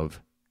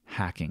of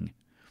hacking.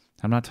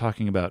 I'm not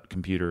talking about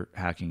computer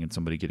hacking and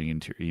somebody getting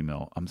into your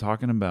email. I'm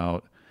talking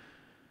about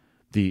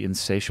the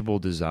insatiable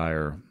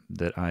desire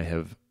that I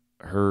have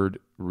heard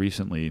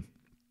recently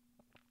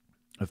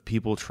of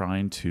people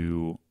trying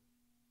to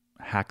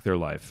hack their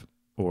life,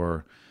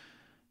 or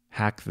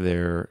hack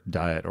their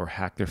diet, or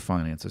hack their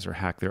finances, or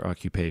hack their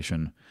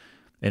occupation.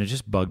 And it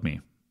just bugged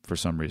me for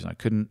some reason. I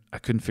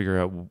couldn't figure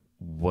out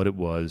what it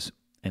was,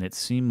 and it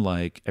seemed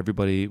like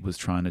everybody was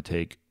trying to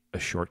take a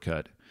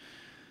shortcut.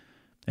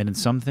 And in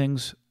some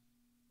things,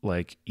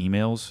 like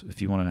emails,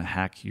 if you want to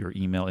hack your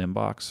email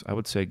inbox, I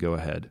would say go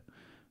ahead.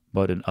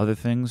 But in other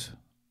things,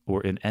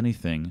 or in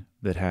anything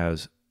that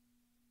has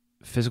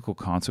physical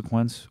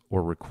consequence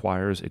or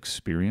requires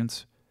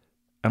experience,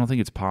 I don't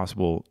think it's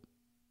possible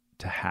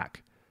to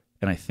hack.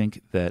 And I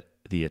think that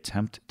the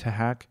attempt to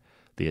hack,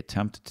 the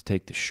attempt to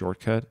take the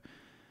shortcut,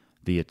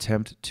 the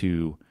attempt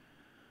to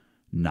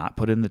not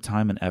put in the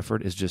time and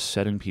effort is just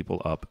setting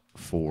people up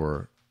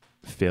for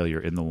failure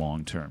in the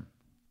long term.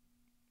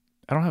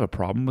 I don't have a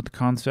problem with the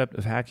concept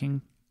of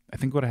hacking. I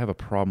think what I have a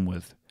problem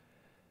with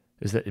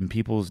is that in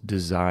people's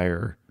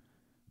desire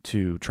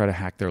to try to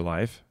hack their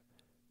life,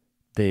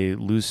 they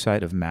lose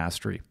sight of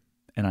mastery.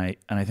 And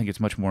I think it's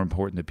much more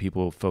important that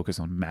people focus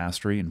on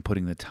mastery and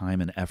putting the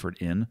time and effort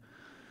in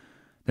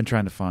than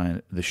trying to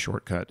find the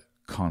shortcut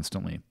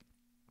constantly.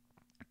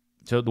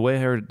 So the way I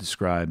heard it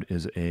described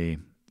is a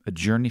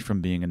journey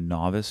from being a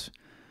novice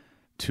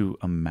to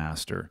a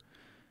master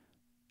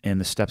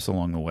and the steps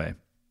along the way.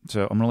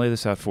 So I'm going to lay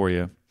this out for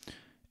you.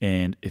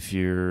 And if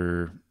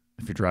you're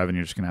driving,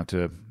 you're just going to have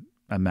to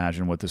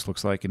imagine what this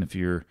looks like. And if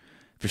you're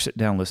sitting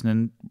down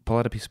listening, pull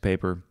out a piece of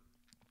paper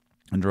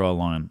and draw a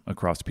line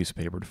across a piece of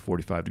paper at a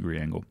 45-degree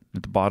angle.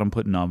 At the bottom,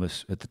 put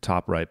novice. At the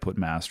top right, put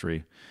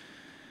mastery.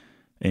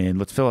 And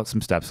let's fill out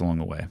some steps along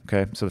the way,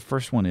 okay? So the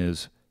first one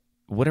is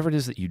whatever it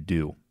is that you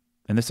do.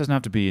 And this doesn't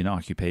have to be an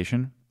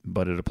occupation,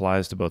 but it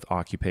applies to both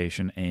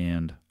occupation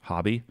and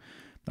hobby.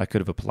 I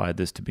could have applied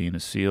this to being a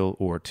SEAL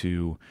or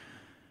to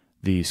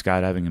the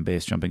skydiving and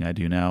base jumping I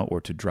do now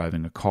or to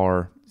driving a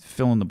car.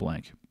 Fill in the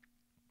blank.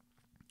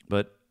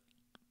 But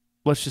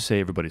let's just say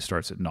everybody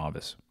starts at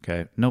novice,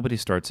 okay? Nobody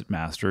starts at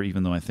master,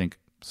 even though I think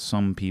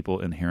some people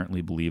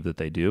inherently believe that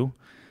they do.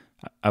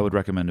 I would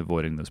recommend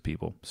avoiding those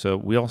people. So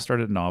we all start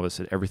at novice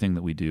at everything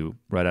that we do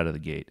right out of the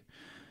gate.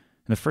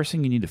 And the first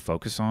thing you need to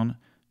focus on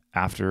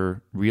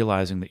after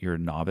realizing that you're a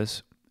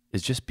novice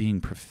is just being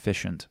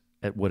proficient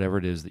at whatever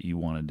it is that you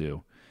want to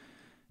do.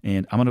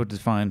 And I'm going to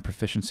define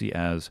proficiency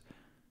as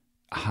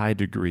a high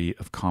degree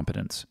of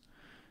competence.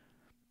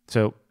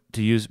 So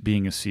to use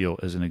being a SEAL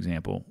as an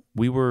example,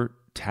 we were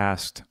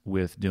tasked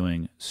with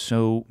doing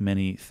so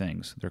many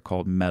things. They're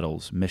called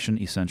medals, mission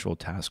essential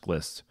task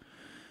lists.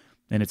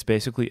 And it's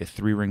basically a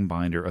 3-ring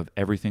binder of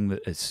everything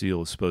that a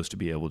SEAL is supposed to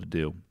be able to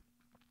do.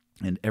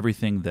 And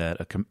everything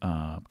that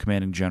a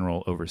commanding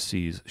general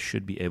overseas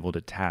should be able to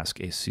task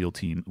a SEAL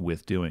team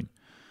with doing.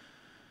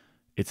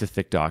 It's a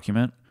thick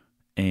document,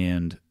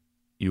 and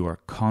you are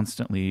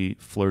constantly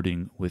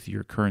flirting with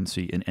your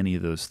currency in any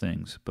of those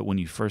things. But when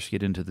you first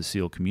get into the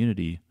SEAL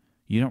community,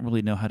 you don't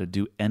really know how to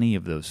do any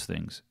of those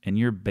things. And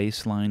your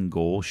baseline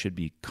goal should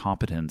be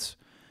competence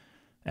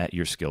at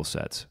your skill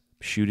sets.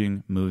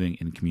 Shooting, moving,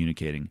 and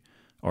communicating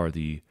are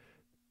the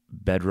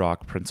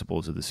bedrock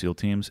principles of the SEAL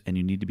teams, and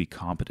you need to be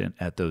competent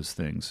at those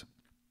things.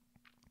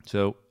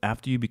 So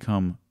after you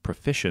become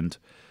proficient,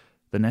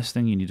 the next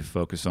thing you need to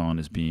focus on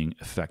is being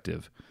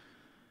effective.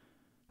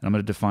 And I'm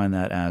going to define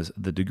that as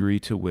the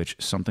degree to which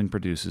something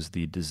produces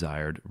the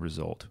desired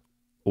result,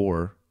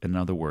 or, in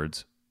other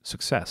words,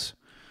 success.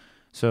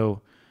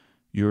 So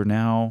you're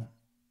now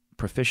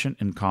proficient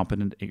and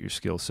competent at your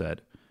skill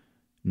set.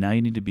 Now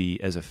you need to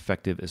be as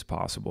effective as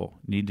possible.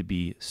 You need to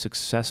be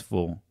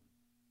successful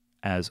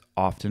as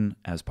often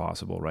as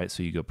possible, right?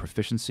 So you go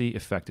proficiency,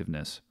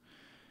 effectiveness.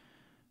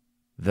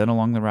 Then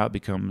along the route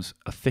becomes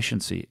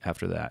efficiency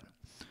after that.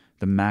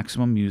 The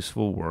maximum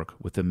useful work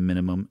with the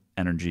minimum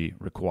energy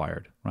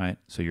required, right?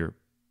 So you're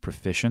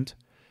proficient,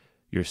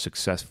 you're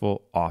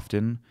successful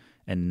often,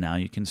 and now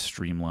you can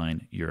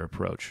streamline your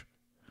approach.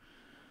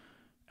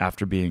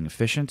 After being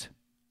efficient,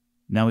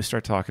 now we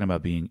start talking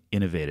about being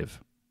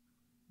innovative.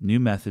 New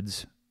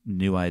methods,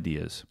 new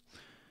ideas.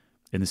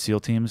 In the SEAL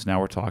teams, now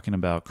we're talking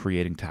about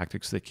creating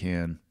tactics that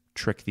can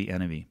trick the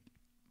enemy.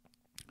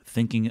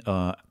 Thinking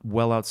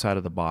well outside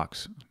of the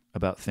box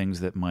about things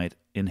that might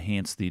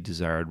enhance the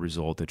desired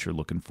result that you're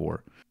looking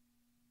for.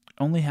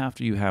 Only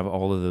after you have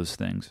all of those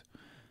things,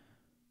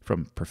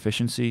 from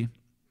proficiency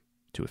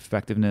to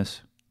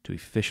effectiveness to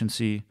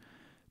efficiency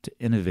to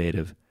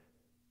innovative,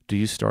 do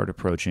you start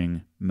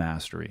approaching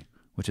mastery,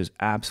 which is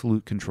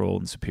absolute control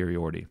and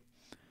superiority.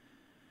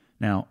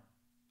 Now,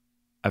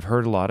 I've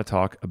heard a lot of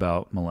talk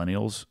about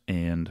millennials,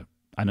 and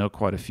I know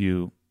quite a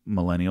few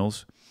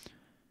millennials,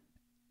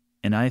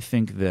 and I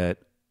think that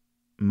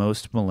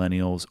most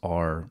millennials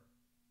are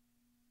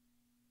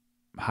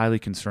highly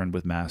concerned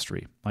with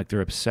mastery. Like they're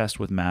obsessed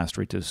with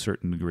mastery to a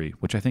certain degree,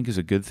 which I think is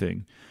a good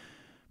thing.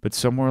 But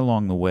somewhere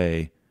along the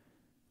way,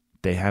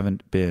 they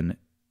haven't been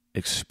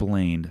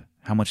explained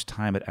how much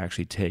time it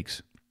actually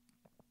takes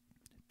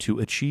to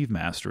achieve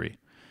mastery.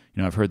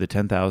 You know, I've heard the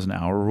 10,000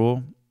 hour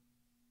rule.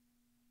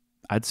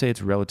 I'd say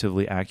it's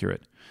relatively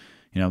accurate,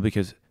 you know,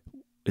 because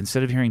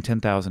instead of hearing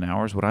 10,000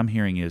 hours, what I'm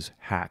hearing is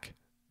hack,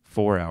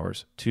 4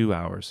 hours, 2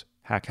 hours,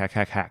 hack, hack,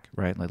 hack, hack,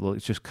 right? Like,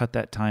 let's just cut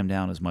that time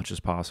down as much as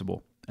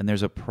possible. And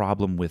there's a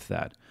problem with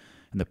that.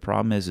 And the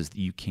problem is that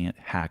you can't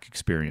hack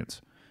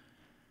experience.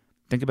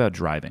 Think about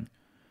driving,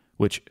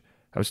 which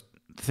I was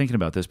thinking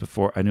about this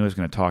before. I knew I was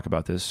going to talk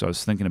about this, so I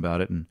was thinking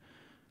about it. And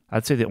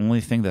I'd say the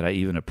only thing that I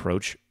even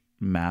approach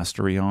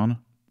mastery on,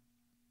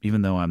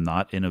 even though I'm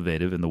not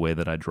innovative in the way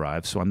that I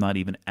drive, so I'm not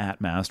even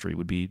at mastery,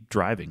 would be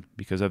driving,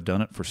 because I've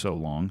done it for so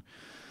long.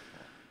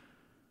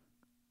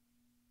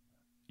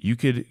 You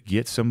could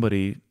get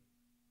somebody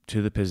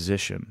to the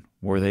position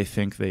where they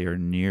think they are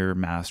near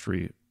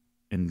mastery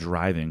in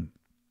driving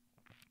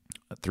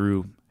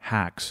through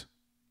hacks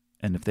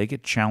And if they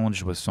get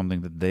challenged with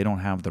something that they don't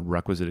have the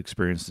requisite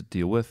experience to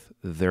deal with,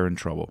 they're in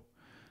trouble.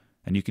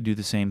 And you could do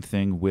the same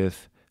thing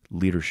with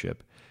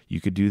leadership. You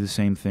could do the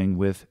same thing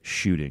with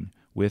shooting,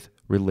 with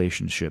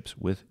relationships,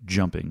 with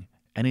jumping,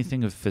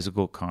 anything of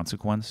physical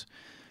consequence.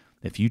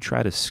 If you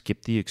try to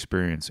skip the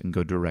experience and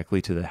go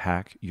directly to the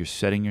hack, you're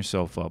setting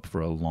yourself up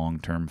for a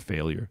long-term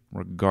failure,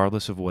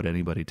 regardless of what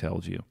anybody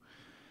tells you.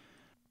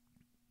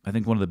 I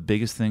think one of the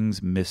biggest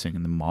things missing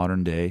in the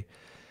modern day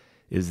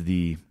is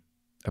the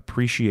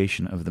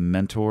appreciation of the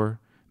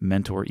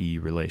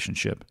mentor-mentoree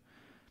relationship.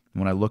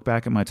 When I look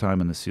back at my time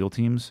in the SEAL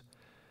teams,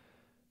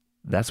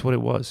 that's what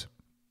it was.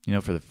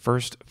 For the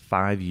first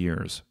 5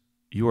 years,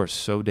 you are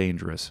so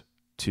dangerous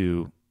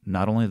to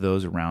not only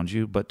those around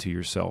you, but to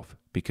yourself,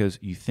 because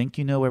you think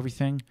you know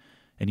everything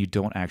and you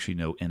don't actually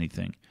know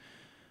anything.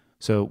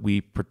 So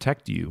we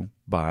protect you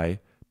by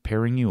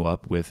pairing you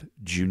up with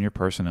junior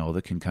personnel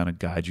that can kind of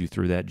guide you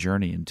through that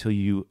journey until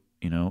you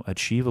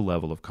achieve a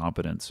level of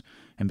competence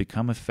and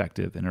become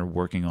effective and are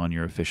working on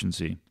your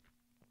efficiency.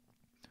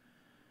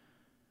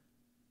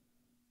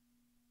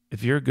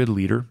 If you're a good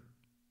leader,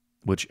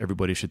 which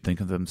everybody should think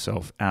of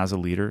themselves as a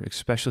leader,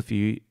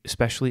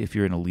 especially if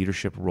you're in a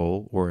leadership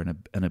role or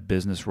in a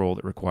business role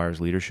that requires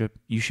leadership,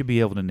 you should be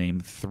able to name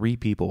 3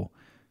 people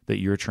that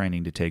you're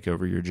training to take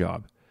over your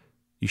job.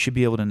 You should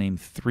be able to name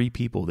 3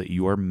 people that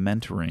you are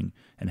mentoring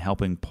and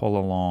helping pull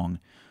along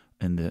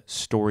in the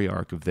story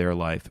arc of their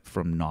life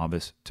from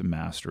novice to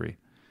mastery.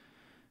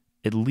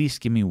 At least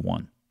give me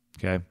 1,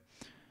 okay?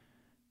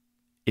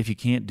 If you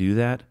can't do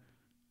that,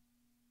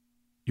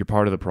 you're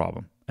part of the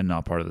problem and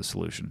not part of the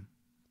solution.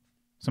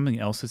 Something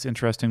else that's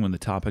interesting when the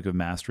topic of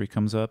mastery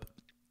comes up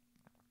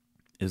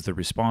is the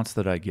response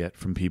that I get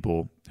from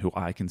people who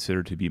I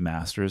consider to be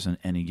masters in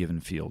any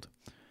given field.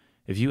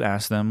 If you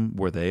ask them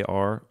where they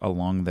are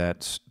along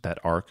that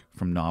arc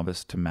from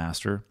novice to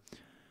master,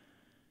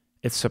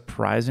 it's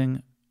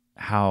surprising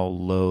how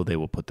low they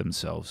will put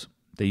themselves.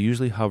 They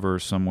usually hover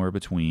somewhere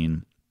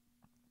between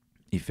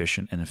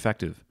efficient and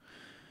effective.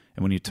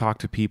 And when you talk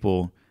to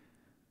people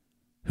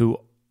who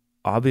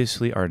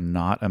obviously are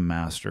not a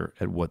master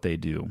at what they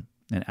do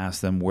and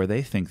ask them where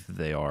they think that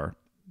they are,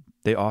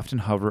 they often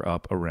hover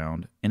up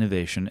around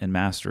innovation and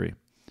mastery.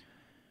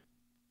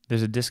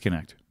 There's a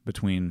disconnect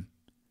between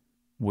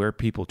where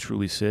people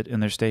truly sit in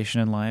their station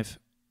in life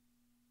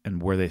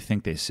and where they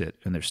think they sit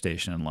in their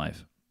station in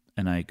life.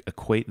 And I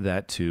equate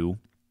that to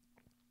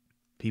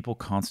people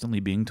constantly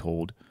being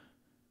told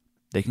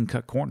they can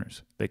cut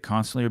corners. They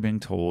constantly are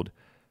being told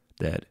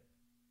that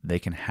they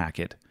can hack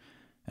it.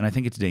 And I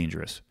think it's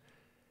dangerous.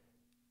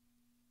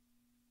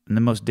 And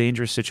the most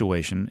dangerous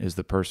situation is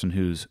the person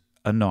who's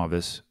a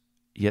novice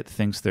yet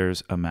thinks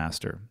there's a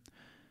master.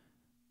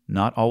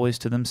 Not always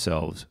to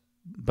themselves,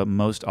 but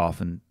most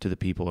often to the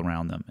people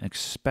around them,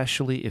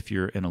 especially if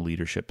you're in a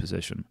leadership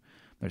position.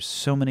 There's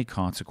so many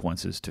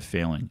consequences to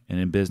failing. And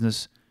in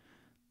business,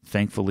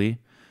 thankfully,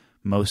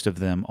 most of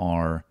them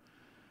are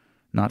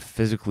not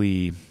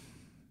physically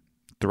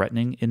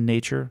threatening in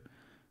nature,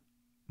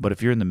 but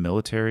if you're in the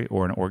military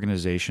or an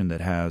organization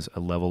that has a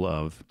level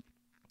of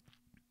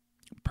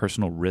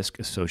personal risk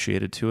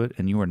associated to it,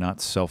 and you are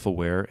not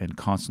self-aware and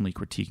constantly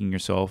critiquing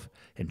yourself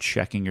and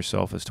checking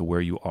yourself as to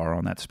where you are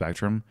on that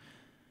spectrum,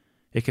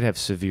 it could have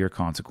severe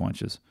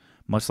consequences.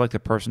 Much like the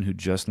person who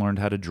just learned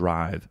how to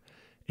drive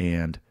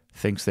and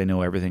thinks they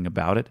know everything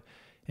about it,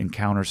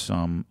 encounters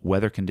some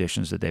weather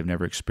conditions that they've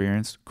never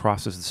experienced,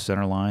 crosses the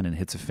center line and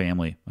hits a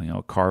family,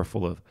 a car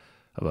full of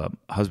a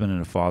husband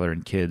and a father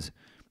and kids,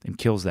 and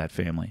kills that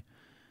family.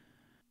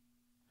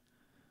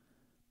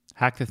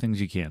 Hack the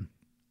things you can.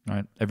 All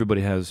right?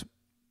 Everybody has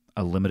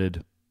a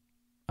limited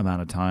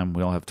amount of time.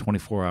 We all have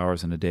 24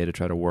 hours in a day to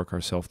try to work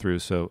ourselves through,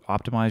 so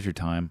optimize your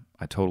time.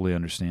 I totally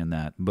understand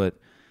that, but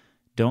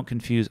don't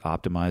confuse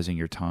optimizing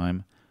your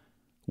time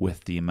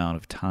with the amount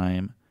of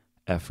time,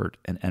 effort,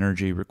 and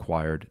energy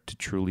required to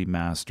truly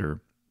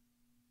master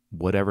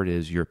whatever it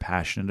is you're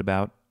passionate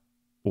about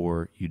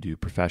or you do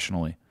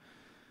professionally.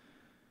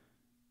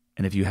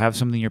 And if you have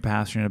something you're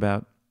passionate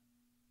about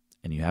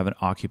and you have an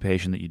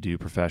occupation that you do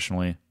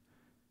professionally,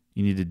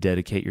 you need to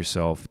dedicate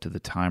yourself to the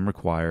time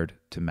required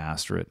to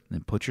master it,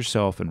 and put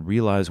yourself and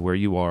realize where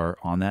you are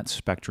on that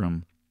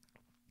spectrum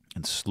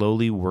and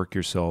slowly work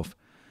yourself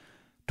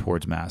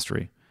towards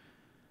mastery.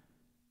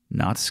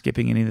 Not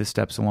skipping any of the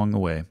steps along the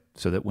way,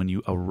 so that when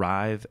you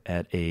arrive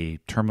at a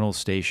terminal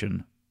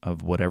station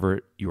of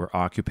whatever your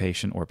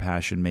occupation or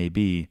passion may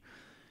be,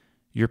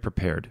 you're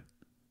prepared.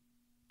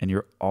 And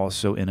you're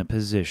also in a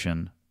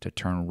position to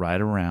turn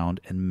right around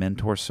and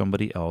mentor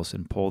somebody else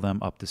and pull them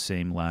up the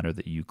same ladder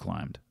that you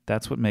climbed.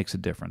 That's what makes a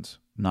difference,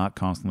 not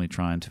constantly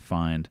trying to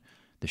find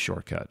the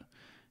shortcut,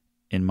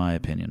 in my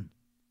opinion.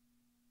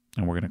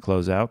 And we're going to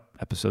close out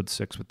episode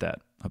 6 with that.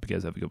 Hope you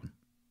guys have a good one.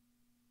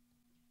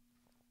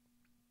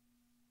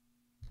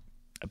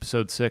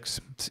 Episode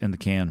 6, it's in the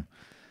can.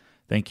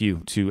 Thank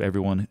you to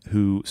everyone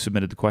who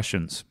submitted the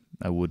questions.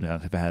 I would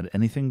not have had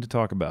anything to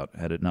talk about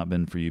had it not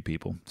been for you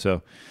people.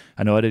 So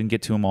I know I didn't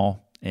get to them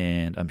all,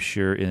 And I'm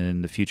sure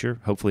in the future,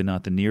 hopefully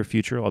not the near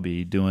future, I'll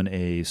be doing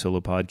a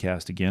solo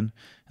podcast again.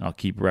 And I'll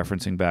keep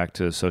referencing back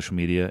to social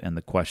media and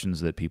the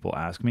questions that people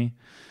ask me.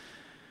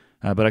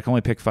 But I can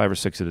only pick 5 or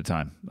 6 at a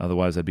time.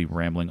 Otherwise, I'd be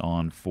rambling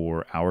on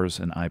for hours,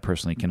 and I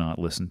personally cannot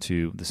listen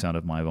to the sound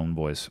of my own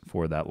voice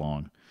for that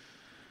long.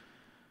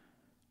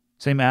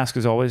 Same ask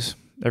as always,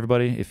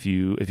 everybody. If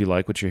you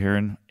like what you're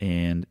hearing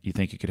and you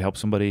think it could help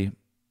somebody,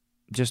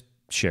 just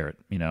share it.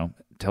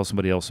 Tell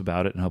somebody else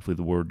about it, and hopefully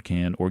the word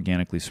can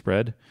organically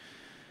spread.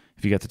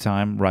 If you got the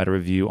time, write a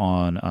review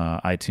on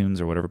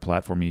iTunes or whatever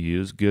platform you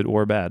use, good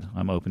or bad.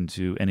 I'm open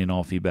to any and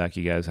all feedback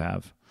you guys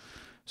have.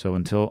 So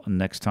until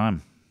next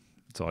time,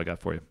 that's all I got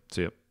for you.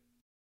 See ya.